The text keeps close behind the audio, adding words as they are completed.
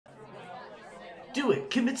Do it.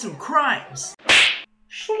 Commit some crimes.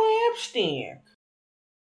 Slapstick.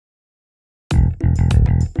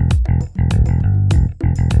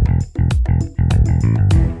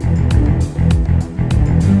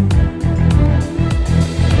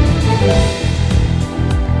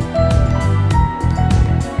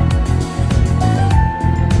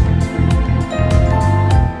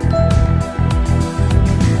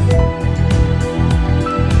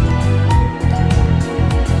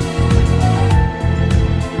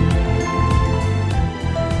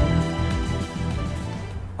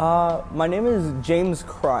 My name is James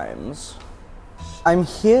Crimes. I'm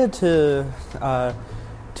here to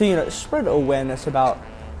spread awareness about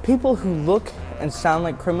people who look and sound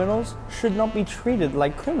like criminals should not be treated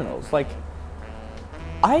like criminals. Like,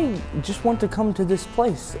 I just want to come to this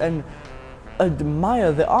place and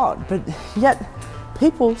admire the art, but yet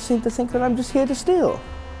people seem to think that I'm just here to steal.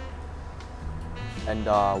 And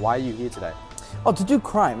why are you here today? Oh, to do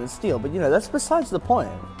crime and steal, but that's besides the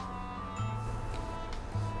point.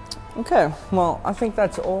 Okay, well, I think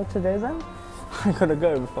that's all today then. I gotta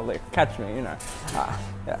go before they catch me,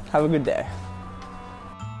 Yeah, have a good day.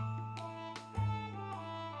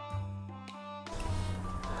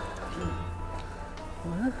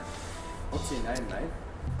 What's your name, mate?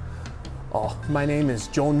 Oh, my name is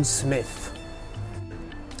John Smith.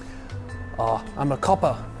 I'm a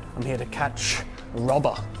copper. I'm here to catch a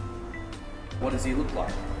robber. What does he look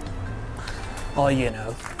like? Oh, he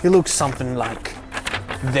looks something like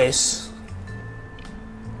this.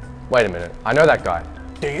 Wait a minute, I know that guy.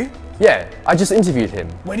 Do you? Yeah, I just interviewed him.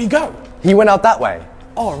 Where'd he go? He went out that way.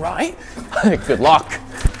 All right. Good luck.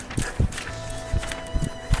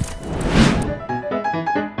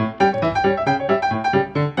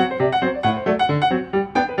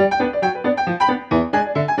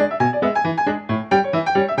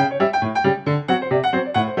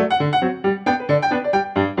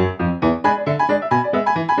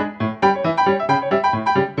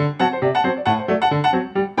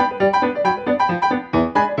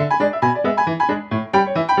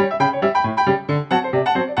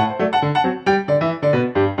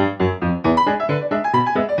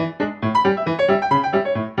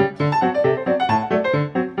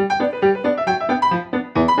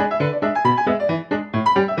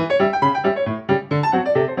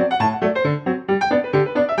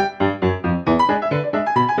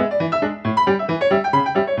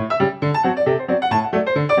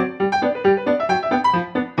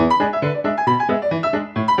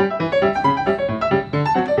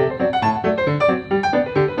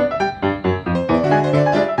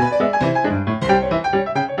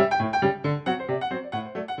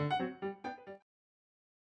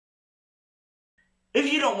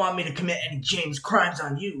 If you don't want me to commit any James crimes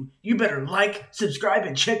on you, you better like, subscribe,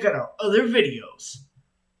 and check out our other videos.